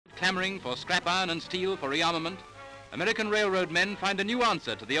clamoring for scrap iron and steel for rearmament, American railroad men find a new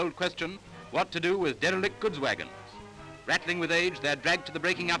answer to the old question, what to do with derelict goods wagons. Rattling with age, they're dragged to the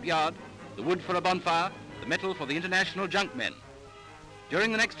breaking up yard, the wood for a bonfire, the metal for the international junk men.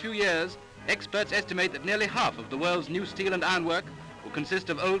 During the next few years, experts estimate that nearly half of the world's new steel and ironwork will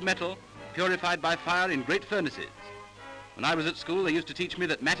consist of old metal purified by fire in great furnaces. When I was at school, they used to teach me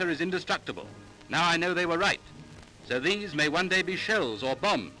that matter is indestructible. Now I know they were right. So these may one day be shells or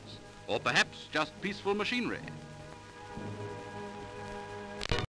bombs, or perhaps just peaceful machinery.